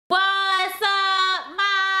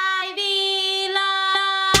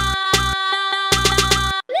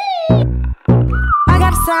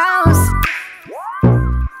got sounds.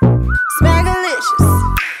 Smackalicious.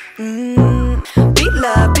 Beat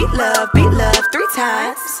love, beat love, beat love 3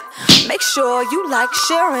 times. Make sure you like,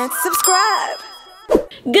 share, and subscribe.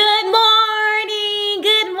 Good morning,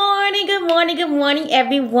 good morning, good morning, good morning,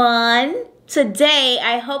 everyone. Today,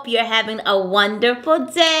 I hope you're having a wonderful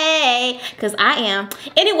day, because I am.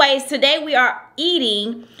 Anyways, today we are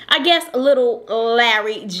eating, I guess, a little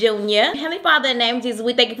Larry Jr. Heavenly Father, in the name of Jesus,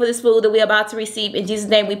 we thank you for this food that we're about to receive. In Jesus'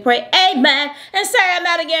 name we pray, amen. And say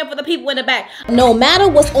amen again for the people in the back. No matter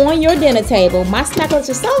what's on your dinner table, my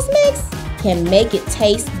Smackalicious Sauce mix can make it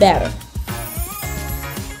taste better.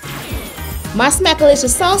 My Smackalicious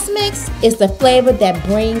Sauce mix is the flavor that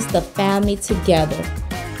brings the family together.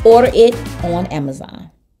 Order it on Amazon.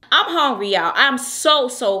 I'm hungry, y'all. I'm so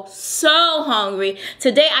hungry.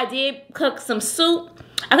 Today I did cook some soup.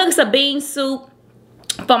 I cooked some bean soup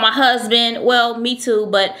for my husband. Well, me too,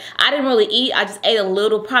 but I didn't really eat. I just ate a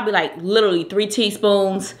little, probably like literally 3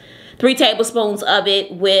 tablespoons of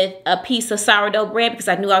it with a piece of sourdough bread because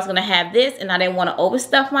I knew I was gonna have this and I didn't want to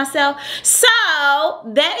overstuff myself. So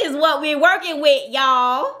that is what we're working with,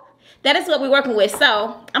 y'all. That is what we're working with.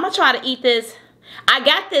 So I'm gonna try to eat this. I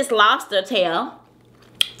got this lobster tail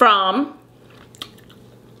from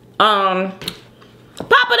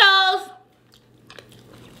Papados.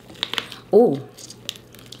 Ooh,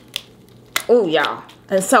 y'all.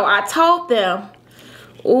 And so I told them,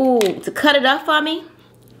 to cut it up for me,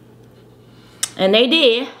 and they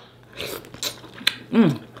did.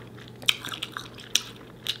 And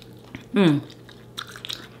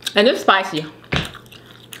it's spicy.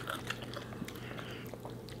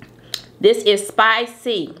 This is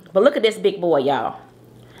spicy. But look at this big boy, y'all.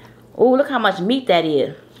 Ooh, look how much meat that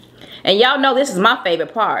is. And y'all know this is my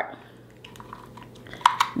favorite part.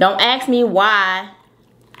 Don't ask me why.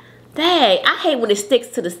 Dang, I hate when it sticks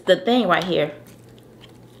to the thing right here.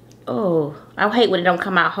 Oh, I hate when it don't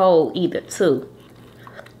come out whole either, too.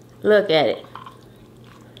 Look at it.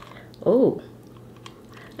 Ooh.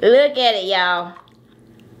 Look at it, y'all.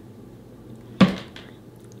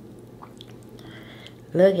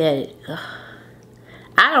 Look at it. Ugh.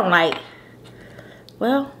 I don't like.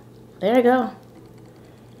 Well, there you go.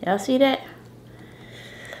 Y'all see that?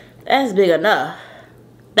 That's big enough.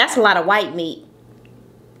 That's a lot of white meat.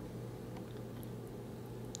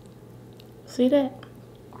 See that?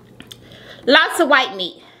 Lots of white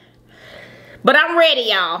meat. But I'm ready,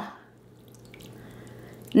 y'all.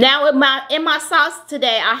 Now in my sauce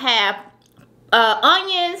today, I have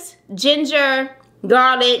onions, ginger,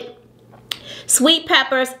 garlic, sweet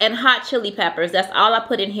peppers, and hot chili peppers. That's all I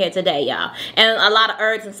put in here today, y'all. And a lot of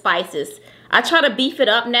herbs and spices. I try to beef it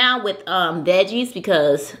up now with veggies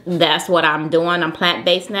because that's what I'm doing. I'm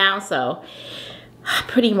plant-based now, so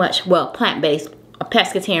pretty much, well, plant-based,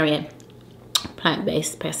 pescatarian.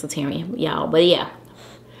 Plant-based pescatarian, y'all. But yeah.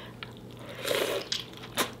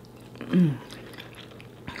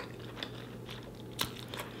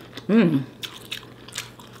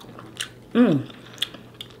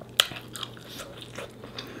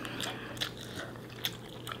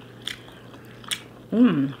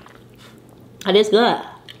 It is good.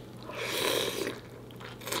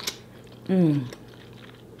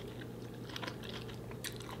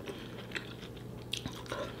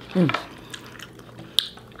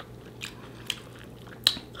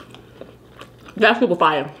 That's super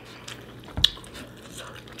fire.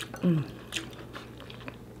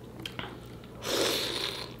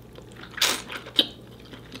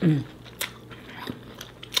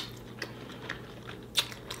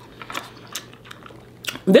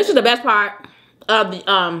 This is the best part of the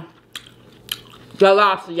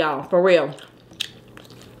lobster, y'all, for real.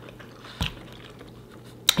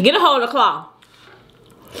 Get a hold of the claw.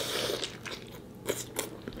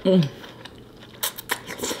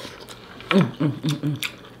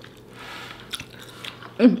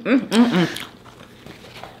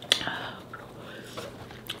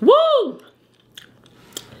 Woo!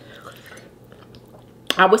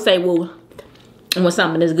 I would say woo when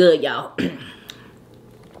something is good, y'all.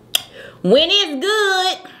 When it's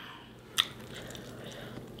good.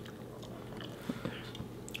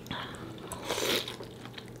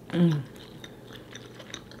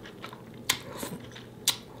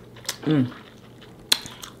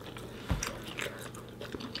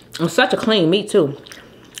 It's such a clean meat too.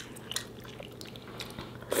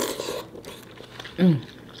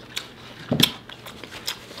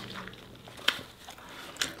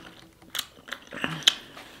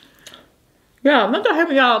 Yeah, I'm not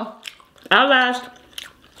helping y'all outlast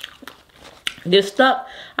this stuff.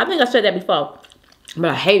 I think I said that before,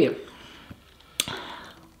 but I hate it.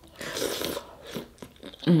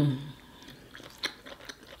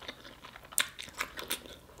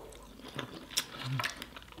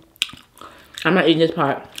 I'm not eating this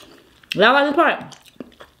part. Y'all like this part?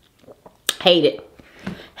 Hate it.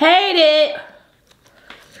 Hate it.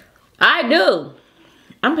 I do.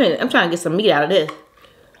 I'm trying to get some meat out of this.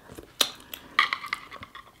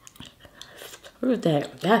 What is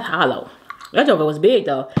that? That's hollow. That joker was big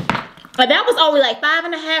though. But that was only like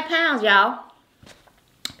 5.5 pounds, y'all.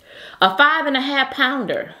 A 5.5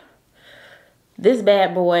 pounder. This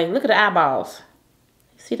bad boy. Look at the eyeballs.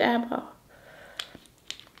 See the eyeball?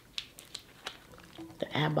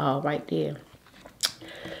 The eyeball right there.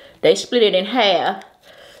 They split it in half.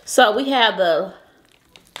 So we have the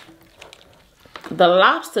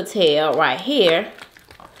lobster tail right here.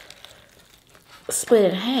 Split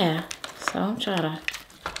in half. So I'm trying to.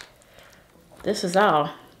 This is all.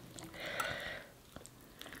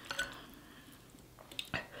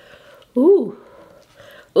 Ooh.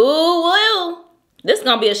 Ooh, woo. This is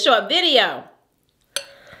gonna be a short video.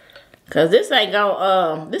 Cause this ain't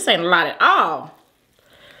a lot at all.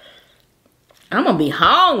 I'm gonna be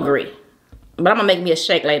hungry. But I'm gonna make me a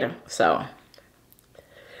shake later. So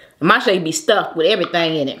my shake be stuffed with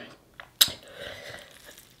everything in it.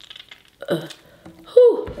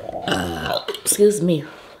 Excuse me.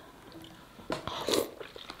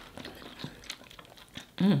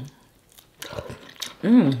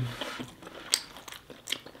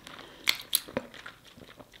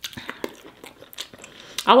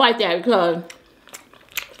 I like that because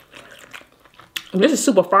this is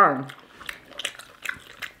super firm.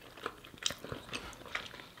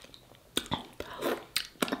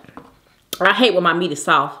 I hate when my meat is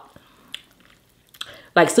soft.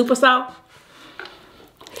 Like super soft.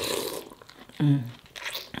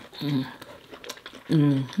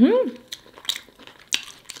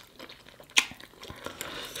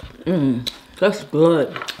 That's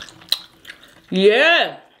good.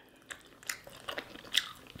 Yeah.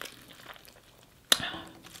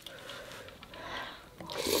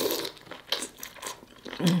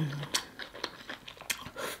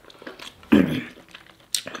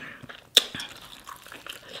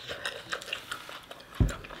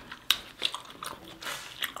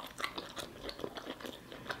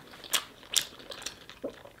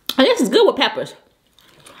 And this is good with peppers.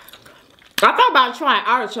 I thought about trying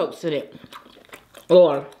artichokes today.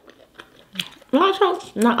 Or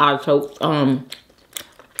artichokes? Not artichokes.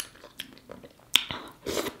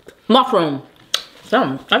 Mushroom.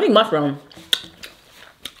 Something. I think mushroom.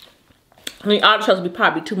 I mean artichokes would be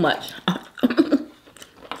probably too much.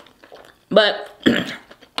 But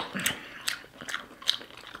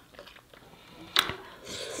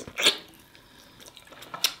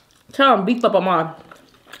tell them beef up on my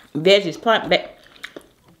veggies, plant back.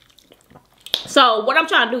 So what I'm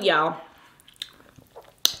trying to do, y'all,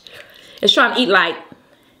 is trying to eat like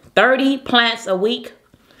 30 plants a week.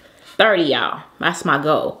 30, y'all. That's my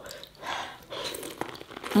goal.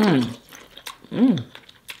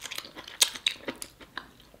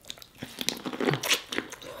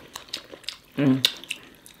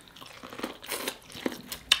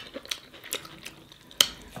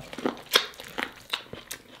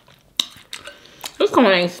 This corn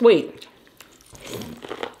ain't sweet.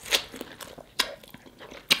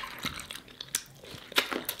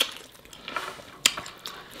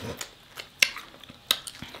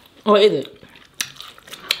 Or is it?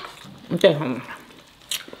 Okay.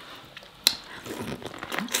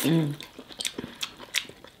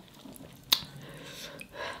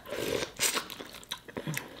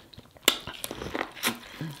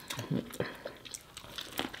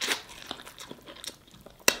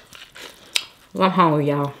 I'm hungry,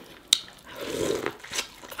 y'all.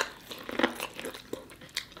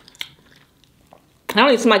 I don't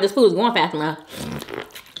even seem like this food is going fast enough.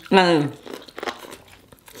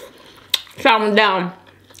 Traveling down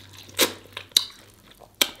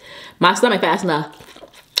my stomach fast enough.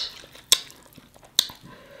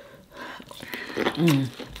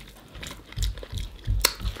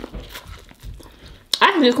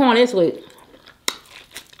 I can just corn this week.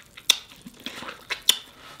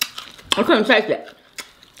 I couldn't taste it.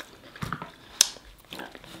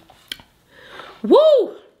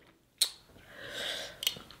 Woo!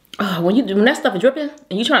 When that stuff is dripping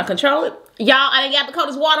and you trying to control it, y'all, I didn't got the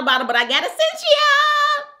coldest water bottle, but I got essential.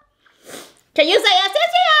 Can you say essential?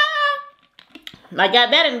 I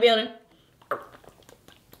got that in the building.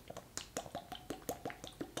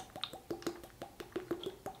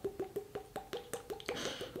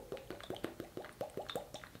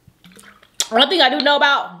 One thing I do know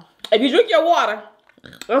about, if you drink your water,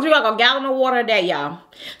 don't drink like a gallon of water a day, y'all.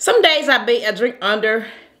 Some days I drink under,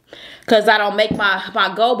 because I don't make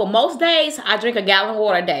my goal, but most days I drink a gallon of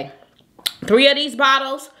water a day. 3 of these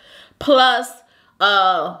bottles plus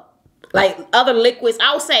like other liquids,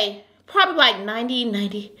 I would say probably like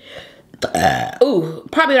 90.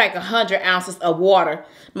 Probably like 100 ounces of water.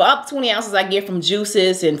 My other 20 ounces I get from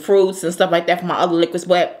juices and fruits and stuff like that for my other liquids.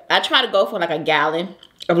 But I try to go for like a gallon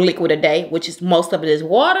of liquid a day, which is most of it is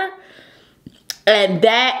water. And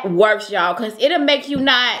that works, y'all, because it'll make you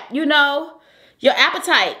not, you know, your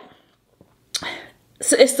appetite.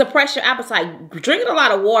 So it suppress your appetite. Drinking a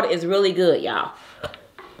lot of water is really good, y'all.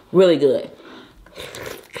 Really good.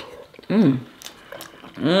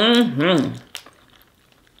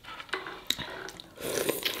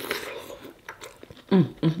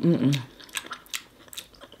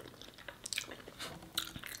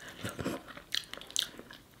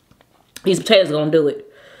 These potatoes are gonna do it.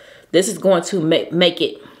 This is going to make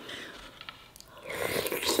it.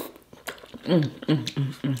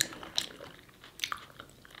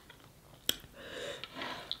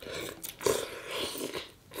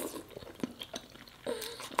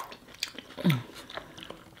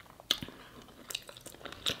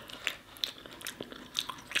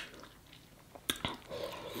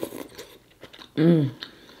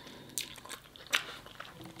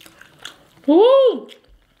 Woo!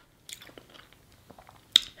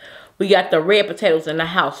 We got the red potatoes in the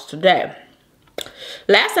house today.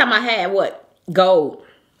 Last time I had what? Gold.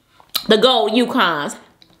 The gold Yukons.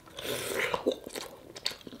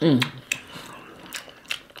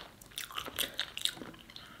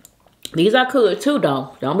 These are good too,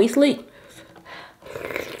 though. Don't be sleep.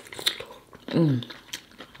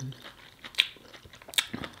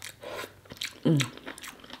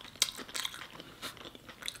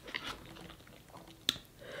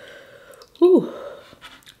 Whew.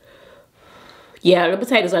 Yeah, the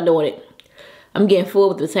potatoes are doing it. I'm getting full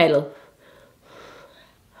with the potato.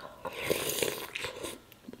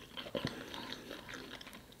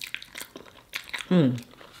 And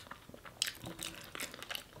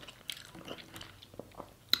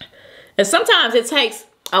sometimes it takes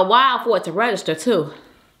a while for it to register too.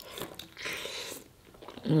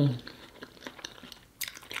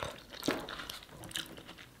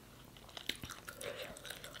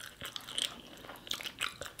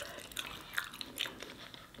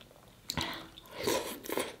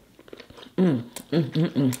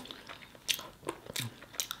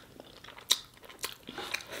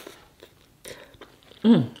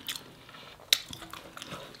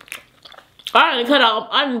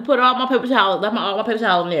 I didn't put all my paper towels, left all my paper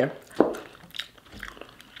towels in there.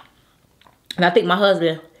 And I think my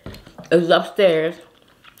husband is upstairs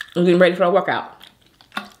and getting ready for a workout.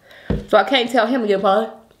 So I can't tell him again, probably.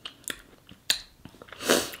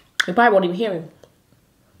 He probably won't even hear him.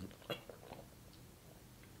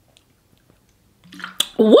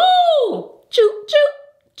 Woo! Choo, choo,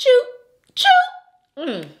 choo,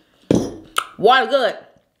 choo. Water good.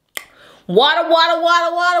 Water, water,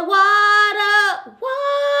 water, water, water,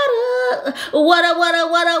 water, water, water,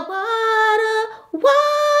 water, water, water.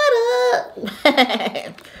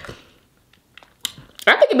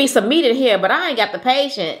 I think it'd be some meat in here, but I ain't got the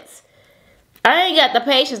patience. I ain't got the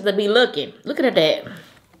patience to be looking. Looking at that.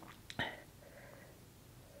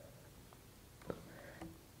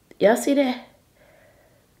 Y'all see that?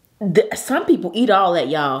 Some people eat all that,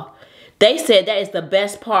 y'all. They said that is the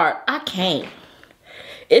best part. I can't.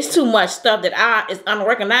 It's too much stuff that is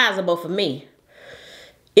unrecognizable for me.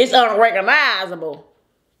 It's unrecognizable.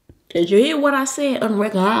 Did you hear what I said?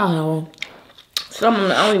 Unrecognizable. Some of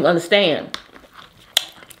them I don't even understand.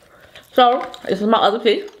 So, this is my other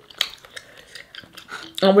piece.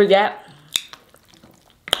 And we got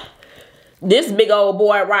this big old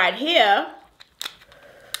boy right here.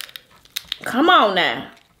 Come on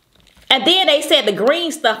now. And then they said the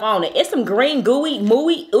green stuff on it. It's some green gooey,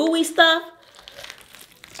 mooey, ooey stuff.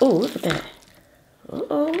 Oh, look at that.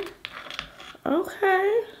 Uh-oh.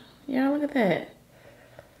 Okay. Yeah, look at that.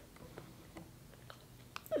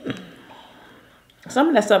 Some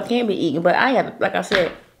of that stuff can be eaten, but I have, like I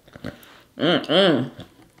said, got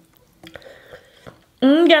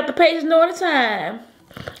the patience all the time.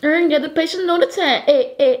 Got the patience all the time.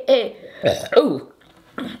 Hey. Ooh.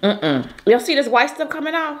 Y'all see this white stuff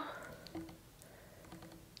coming out?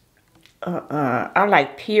 I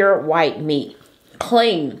like pure white meat.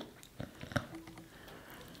 Clean.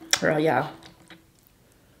 Girl, y'all.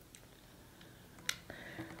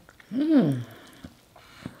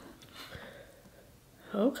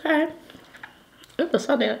 Okay. Ooh,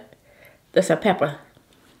 something. That's a pepper.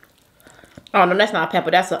 Oh no, that's not a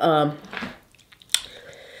pepper. That's a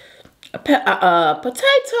potato.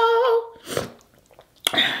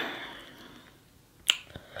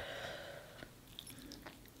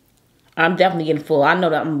 I'm definitely getting full. I know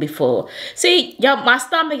that I'm gonna be full. See, y'all, my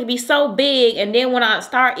stomach can be so big, and then when I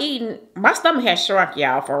start eating, my stomach has shrunk,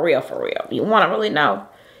 y'all, for real, for real. You wanna really know?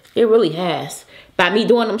 It really has. By me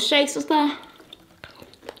doing them shakes and stuff.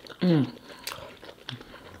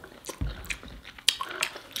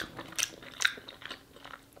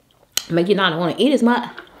 Make you not want to eat as much.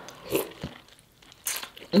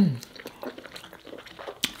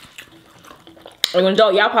 Even though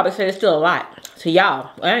y'all probably say it's still a lot to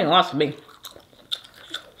y'all, it ain't lost to me.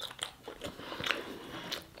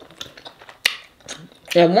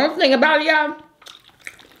 And one thing about it, y'all,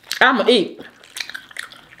 I'ma eat.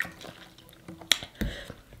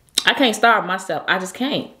 I can't starve myself. I just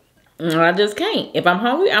can't. I just can't. If I'm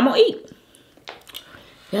hungry, I'm gonna eat.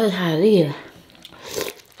 That's how it is.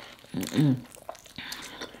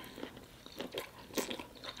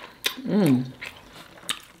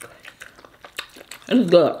 It's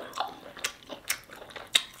good.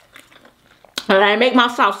 And I make my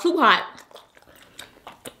sauce too hot.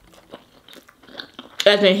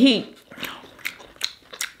 As in heat.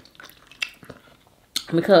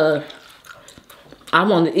 Because I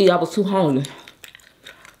wanted to eat. I was too hungry.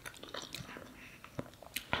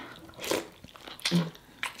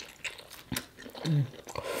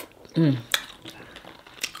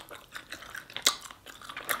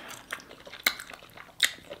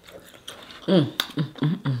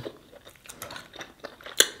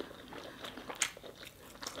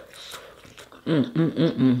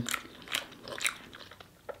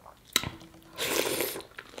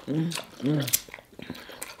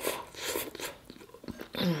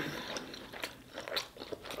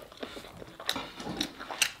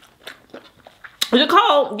 Is it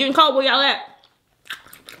cold? Getting cold where y'all at?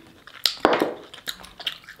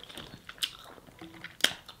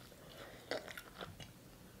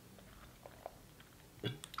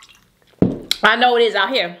 I know it is out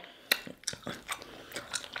here.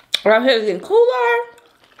 Out here it's getting cooler.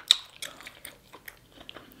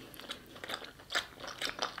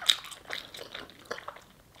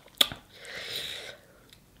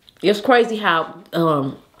 It's crazy how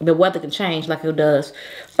the weather can change like it does.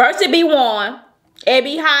 First it be warm, it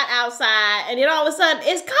be hot outside, and then all of a sudden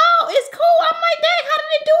it's cold. It's cool. I'm like, dang, how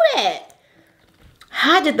did it do that?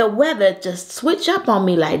 How did the weather just switch up on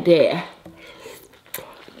me like that?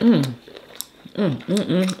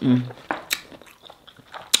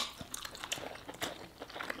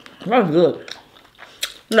 That's good.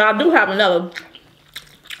 Now I do have another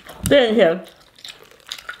thing here,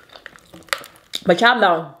 but y'all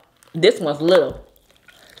know this one's little,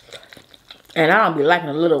 and I don't be liking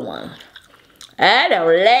the little one. I don't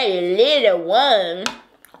like the little one.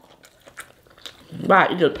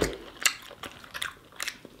 Right, just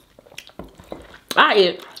I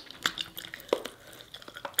eat.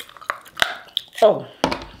 Oh,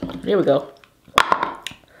 here we go.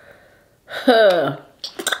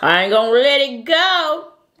 I ain't gonna let it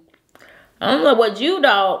go. I don't know what you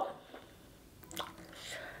thought.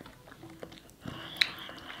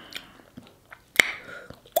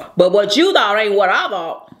 But what you thought ain't what I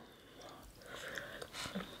thought.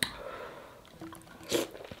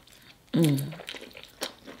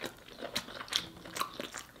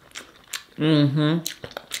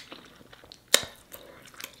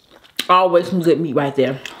 Always some good meat right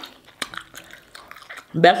there.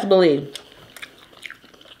 Best believe.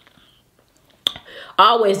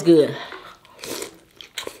 Always good.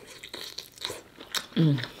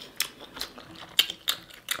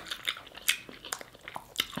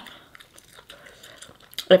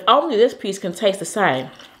 If only this piece can taste the same.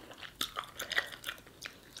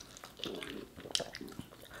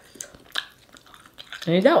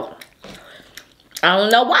 And it don't. I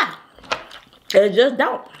don't know why. It just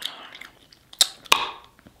don't.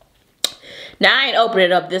 Now I ain't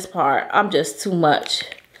opening up this part. I'm just too much.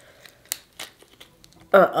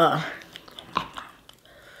 The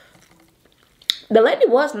lady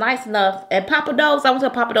was nice enough at Papa Do's. I went to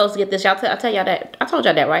Papa Do's to get this. I tell y'all that. I told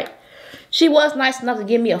y'all that, right? She was nice enough to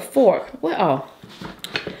give me a fork. Well,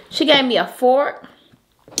 she gave me a fork.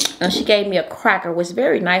 And she gave me a cracker, which is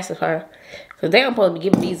very nice of her. Because they don't supposed to be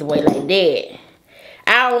giving these away like that.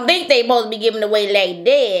 I don't think they supposed to be giving away like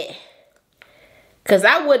that. Because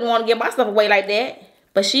I wouldn't want to give my stuff away like that.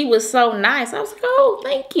 But she was so nice. I was like, oh,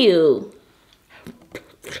 thank you.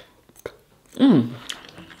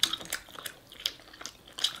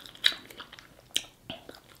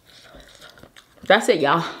 That's it,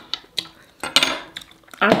 y'all.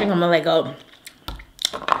 I don't think I'm gonna let go.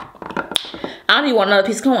 I don't even want another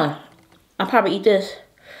piece of corn. I'll probably eat this.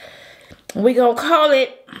 We gonna call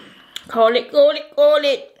it. Call it.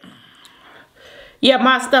 Yeah,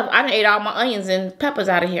 my stuff. I done ate all my onions and peppers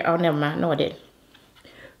out of here. Oh, never mind. No, I didn't.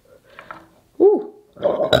 Ooh.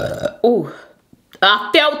 Ooh.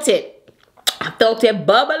 I felt it. I felt it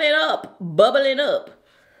bubbling up. Bubbling up.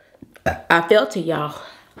 I felt it, y'all.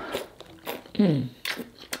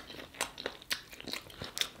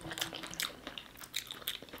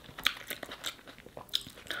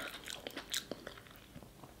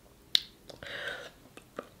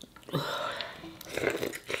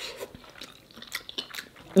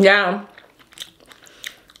 Yeah,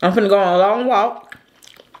 I'm finna go on a long walk.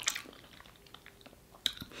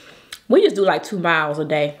 We just do like 2 miles a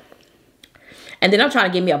day. And then I'm trying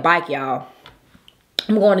to get me a bike, y'all.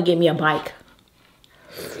 I'm going to get me a bike.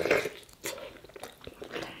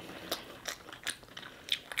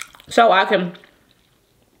 So I can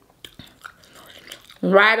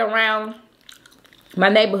ride around my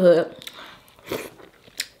neighborhood.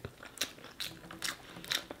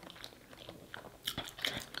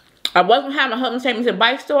 I wasn't having a husband take me to the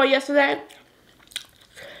bike store yesterday,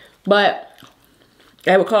 but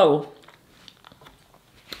they were closed.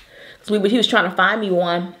 So he was trying to find me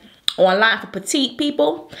one online for petite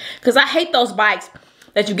people, because I hate those bikes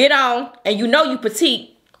that you get on and you know you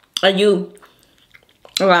petite and you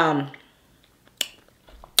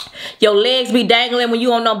your legs be dangling when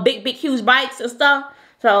you on them big huge bikes and stuff.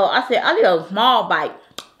 So I said I need a small bike.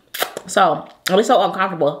 So it's so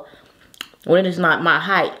uncomfortable when it's not my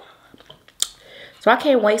height. So I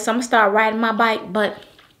can't wait. So I'm gonna start riding my bike, but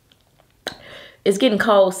it's getting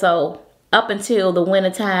cold, so up until the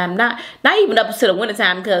winter time, not even up until the winter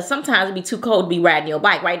time, because sometimes it'd be too cold to be riding your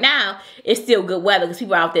bike. Right now, it's still good weather because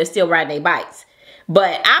people are out there still riding their bikes.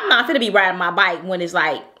 But I'm not gonna be riding my bike when it's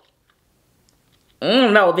like, I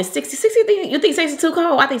don't know, if it's 60, you think 60 too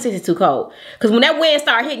cold? I think 60 too cold. Because when that wind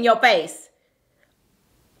start hitting your face,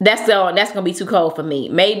 that's gonna be too cold for me.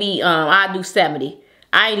 Maybe I'll do 70.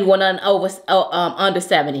 I ain't doing nothing under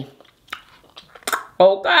 70.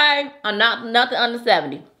 Okay, nothing under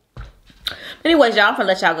 70. Anyways, y'all, I'm gonna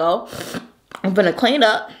let y'all go. I'm gonna clean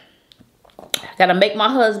up. Gotta make my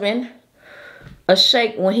husband a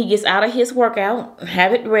shake when he gets out of his workout.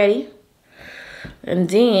 Have it ready. And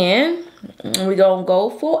then we gonna go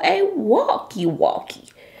for a walkie.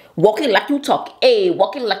 Walking like you talking, ayy,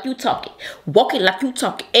 walking like you talking. Walking like you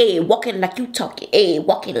talking, ayy, walking like you talking, ayy,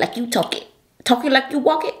 walking like you talking. Talking like you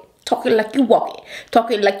walk it, talking like you walk it,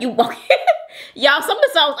 talking like you walk it. Y'all, some of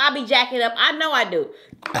the songs I be jacking up. I know I do.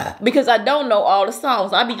 Because I don't know all the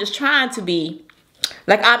songs. I be just trying to be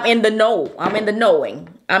like I'm in the know. I'm in the knowing.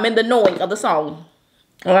 I'm in the knowing of the song.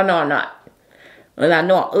 Well, I know I'm not. And I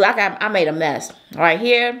know, like I made a mess right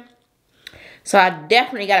here. So I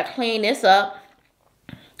definitely got to clean this up.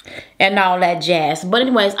 And all that jazz. But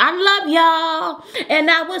anyways, I love y'all. And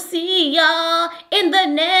I will see y'all in the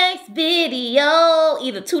next video.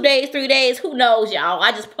 Either 2 days, 3 days. Who knows, y'all.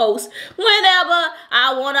 I just post whenever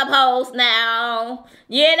I want to post now.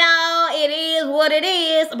 You know, it is what it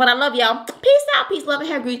is. But I love y'all. Peace out. Peace, love, and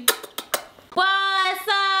hair grease. What's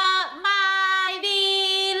up, my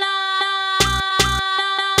beloved?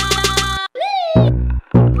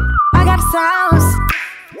 I got a sauce.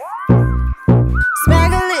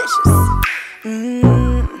 Smackalicious.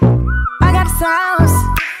 I got a sauce.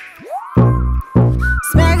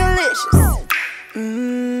 Smackalicious.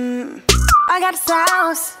 I got a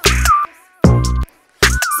sauce.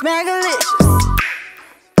 Smackalicious.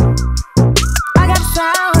 I got a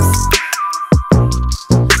sauce.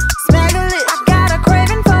 Smackalicious. I got a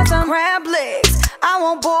craving for some crab legs. I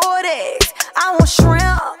want boiled eggs. I want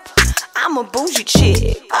shrimp. I'm a bougie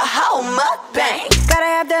chick. A whole mukbang. Gotta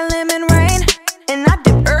have that lemon rain. And I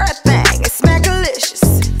did everything. It's smackalicious.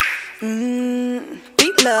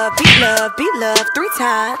 Beat love, beat love, beat love 3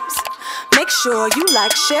 times. Make sure you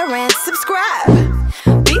like, share, and subscribe.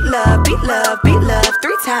 Beat love, beat love, beat love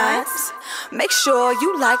 3 times. Make sure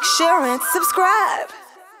you like, share, and subscribe.